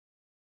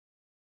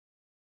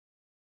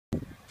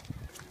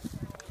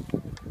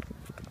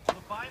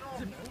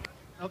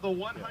of the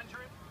 100.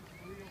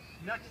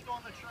 Next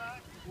on the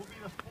track will be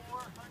the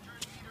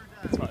 400-meter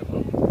dash.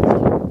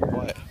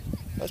 What?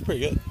 That's pretty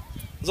good.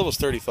 It's almost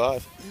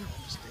 35.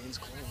 Spain's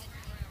cold.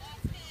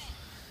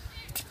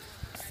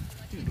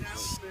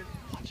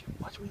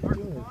 Watch what you're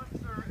doing.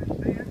 Sponsor,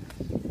 Advanced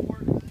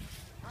Sports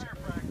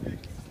Chiropractic.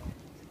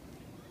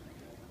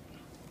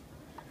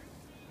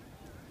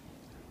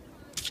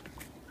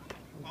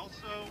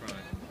 Also,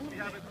 we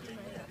have it.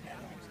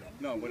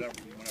 No, whenever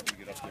you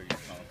get up there, you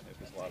count it.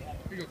 There's a lot of.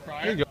 You go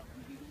cry. There you go.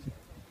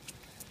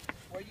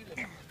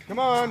 Come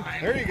on.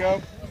 There you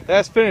go.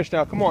 That's finished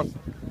now. Come on.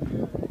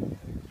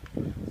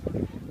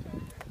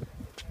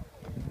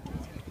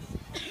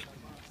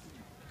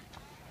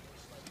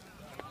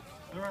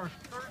 There are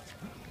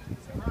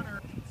 13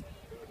 runners.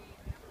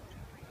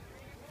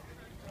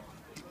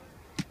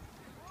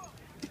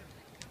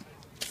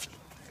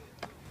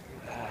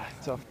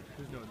 Tough.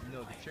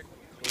 No, the chick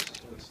closest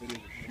to the city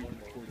was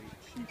shooting 40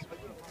 sheets.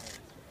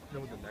 No,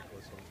 with the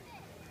necklace on.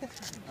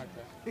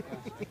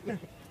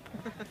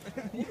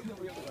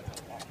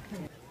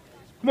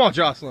 Come on,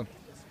 Jocelyn.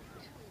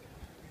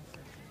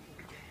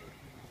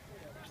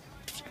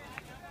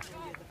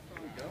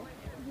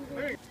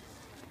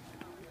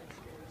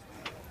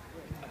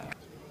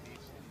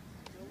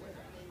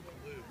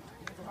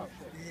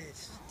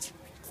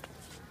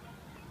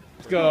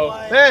 Let's go.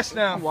 Fast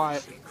now.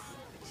 Wyatt.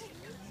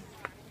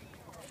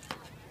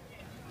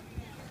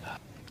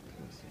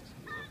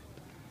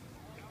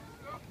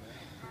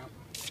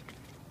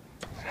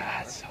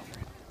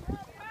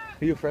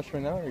 Are you a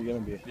freshman now, or are you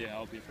gonna be? Yeah,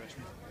 I'll be a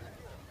freshman.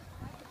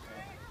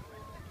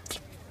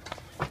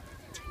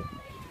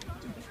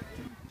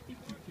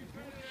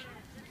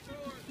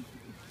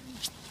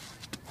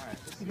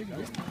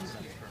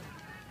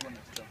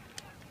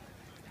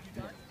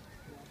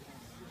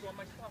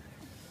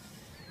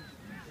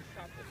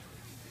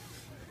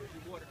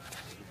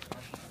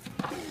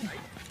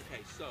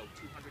 Okay, so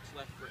 200's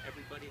left for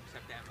everybody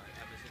except Emma.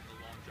 Emma's in the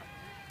long jump.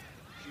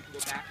 She can go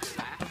back to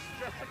last.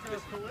 Jessica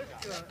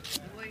Kalista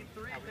in lane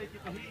 3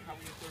 taking the heat,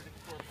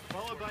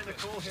 followed by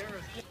Nicole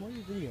Harris. What are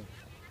you videoing?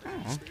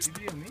 You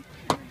video me?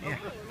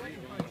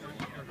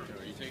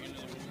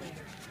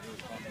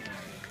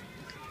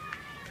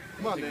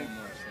 Come on, man.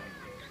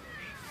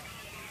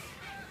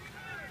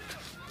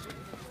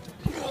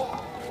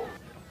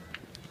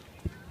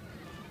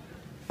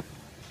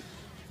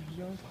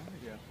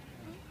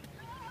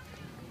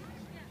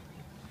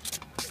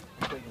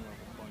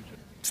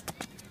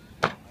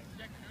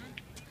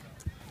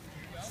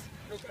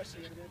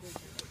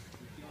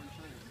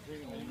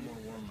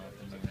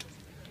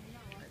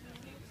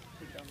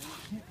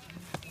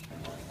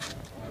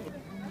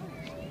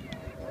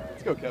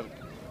 Let's go, Kevin.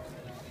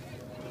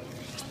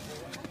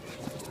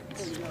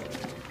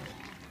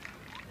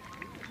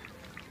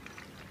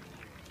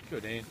 Go,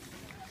 Dane.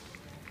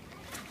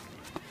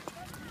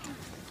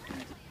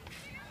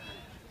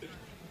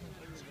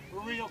 For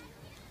real.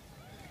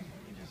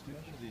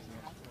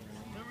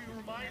 Let me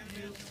remind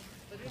you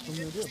that That's what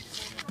I'm gonna do.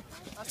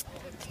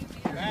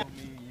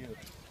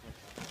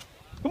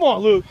 Come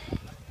on, Luke.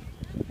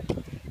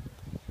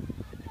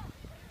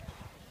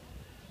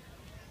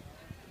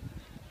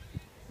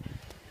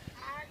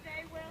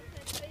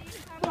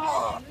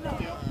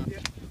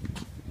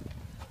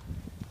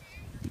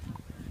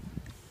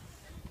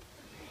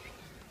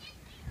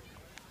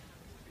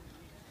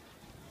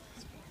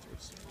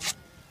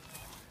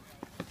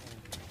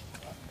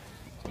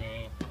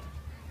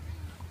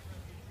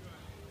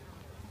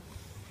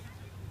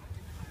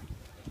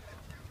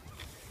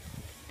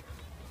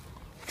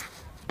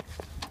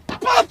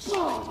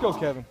 Let's go,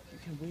 Kevin. You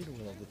can wait a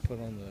little to put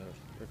on the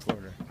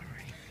recorder.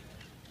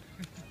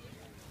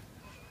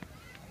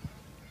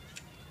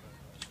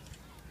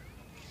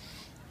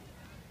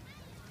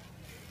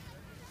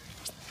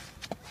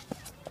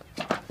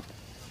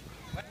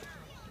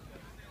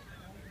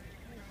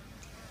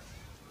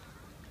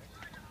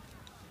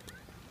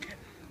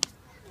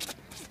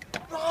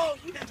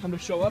 Time to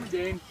show up,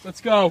 Dane.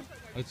 Let's go.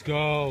 Let's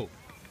go.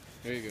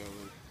 There you go,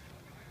 Luke.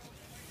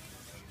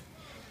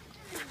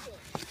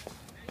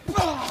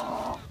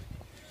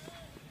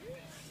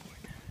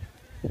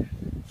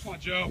 Come on,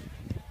 Joe.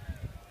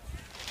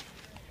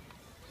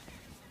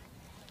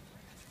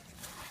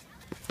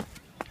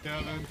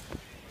 Kevin.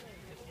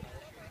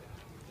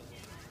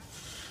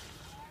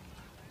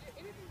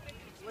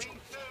 lane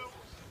 2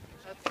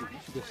 at 30.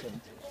 3,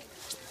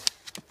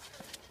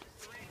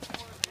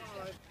 4,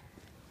 5.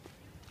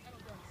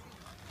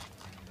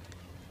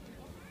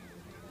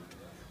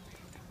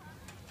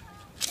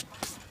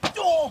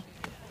 Oh!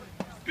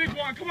 Big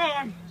one, come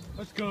on.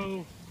 Let's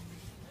go.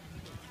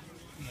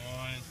 Come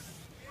on.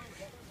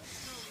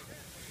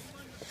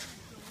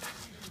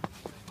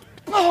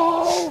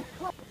 Oh!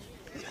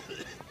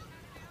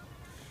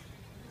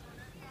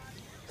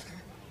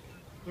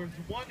 There's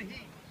one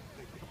heat,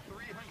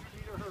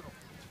 300-meter hurdle.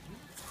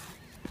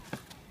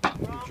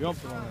 You're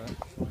jumping on that.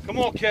 Come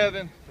on,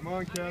 Kevin. Come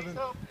on, Kevin.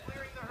 So,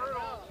 clearing the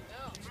hurdle,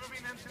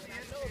 moving into the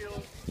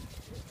infield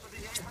for the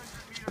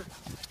 800-meter.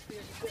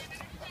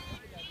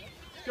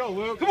 Let's go,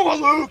 Luke. Come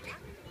on, Luke.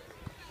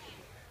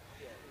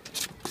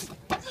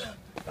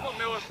 Come on,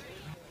 Miller.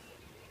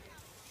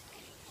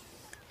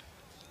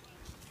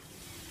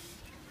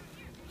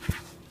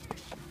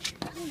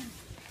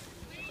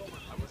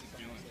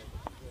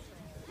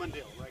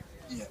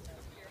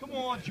 Come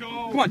on,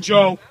 Joe. Come on,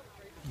 Joe.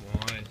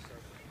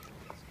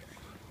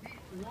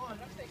 One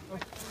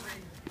of 3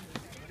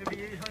 to the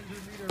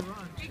 800-meter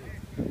run.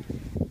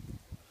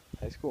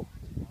 High school.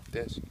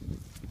 Yes.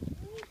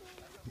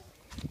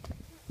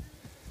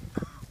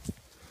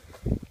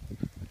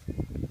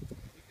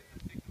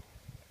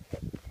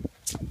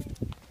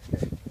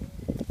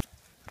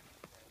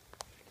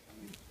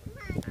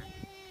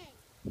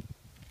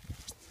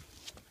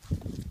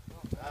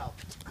 Wow.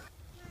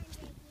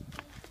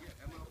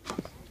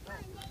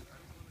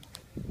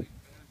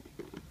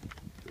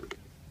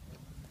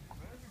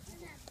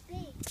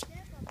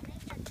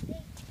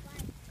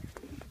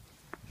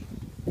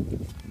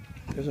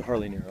 There's a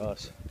Harley near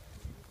us.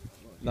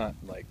 Not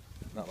like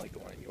the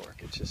one in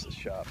York. It's just a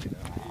shop, you know.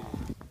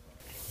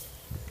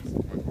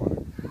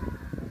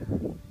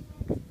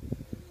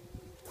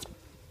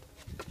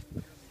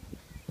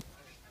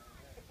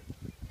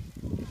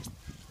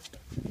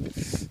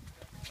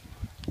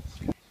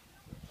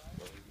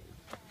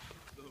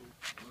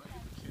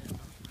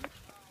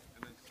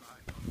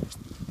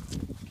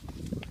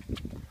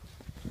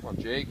 Come on,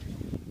 Jake.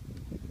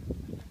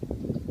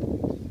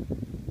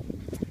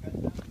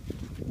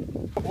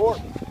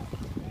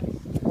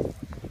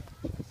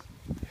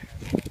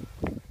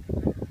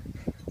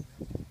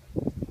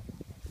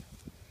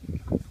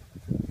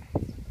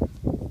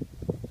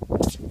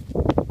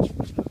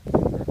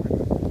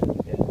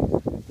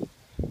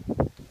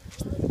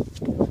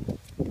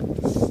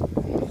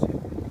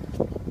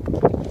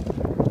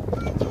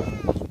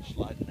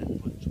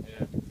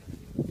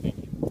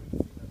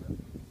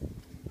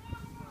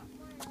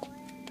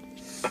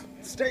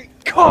 Stay.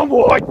 Come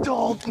on,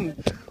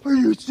 Dalton. Are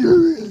you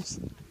serious?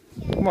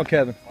 Come on,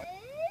 Kevin.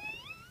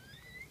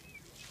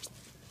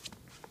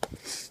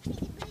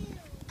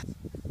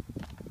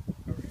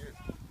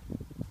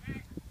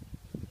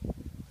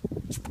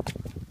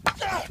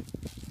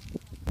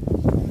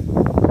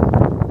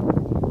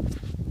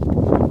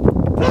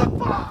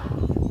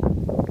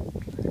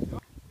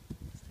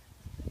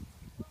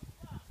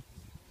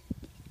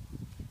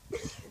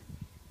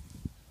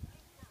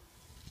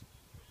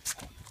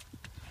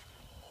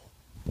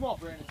 Come on,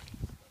 Brandon.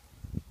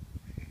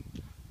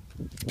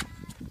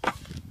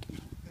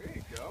 There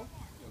you go.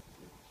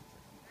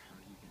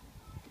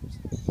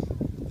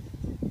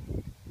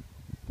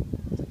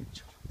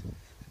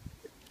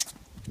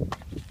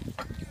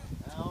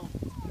 Now,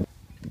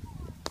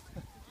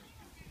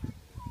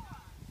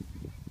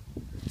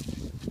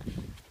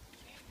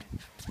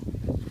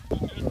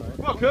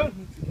 Come on, kid.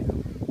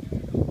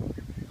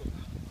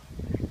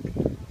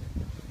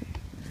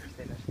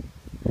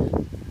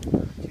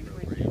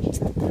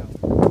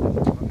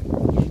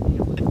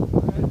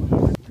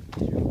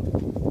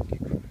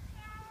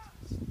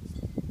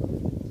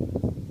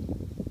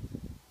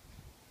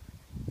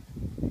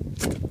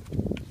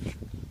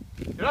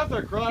 Get up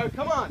there, Crow.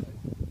 Come on.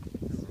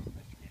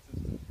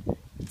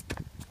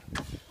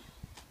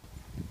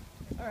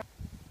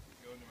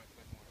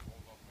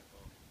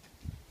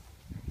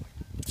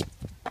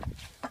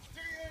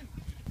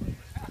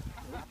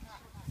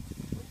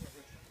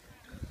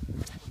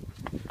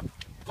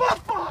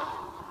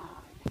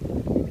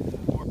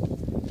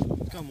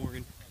 Come,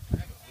 Morgan.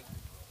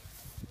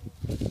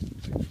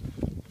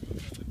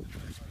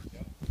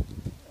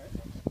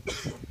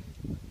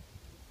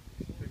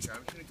 I'm just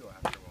gonna go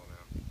after him all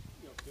now.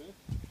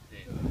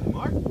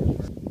 Mark?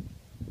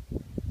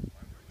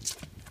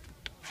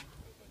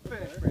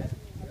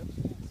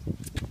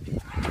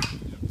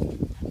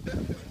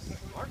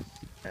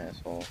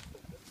 Asshole.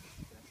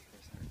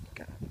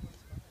 God.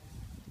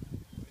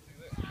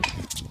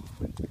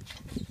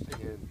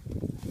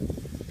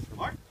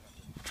 Mark?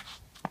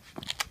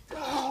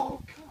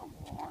 oh, come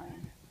on.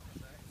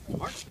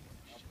 Mark?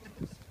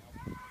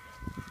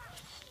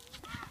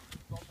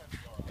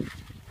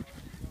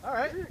 All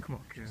right. Come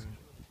on, Kevin.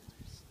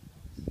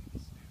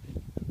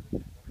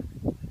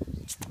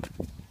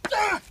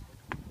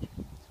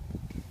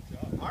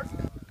 Mark?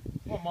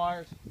 Come on,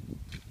 Myers.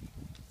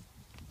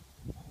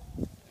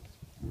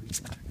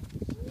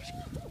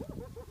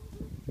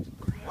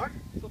 Mark?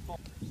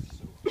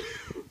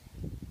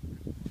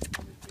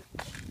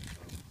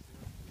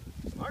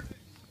 Mark?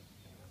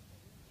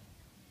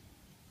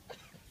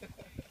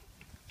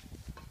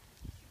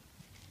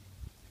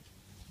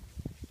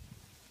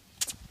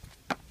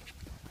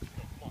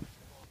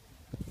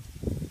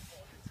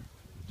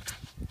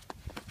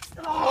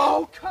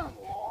 Oh, come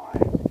on.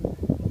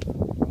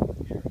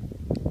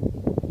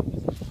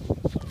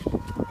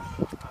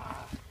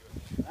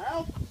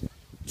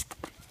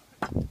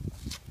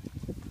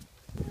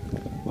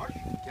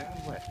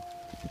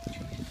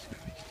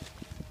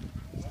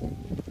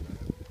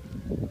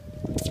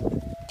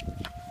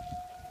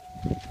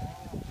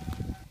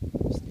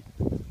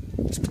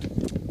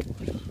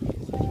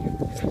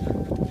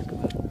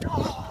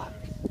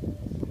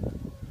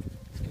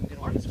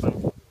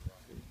 Final.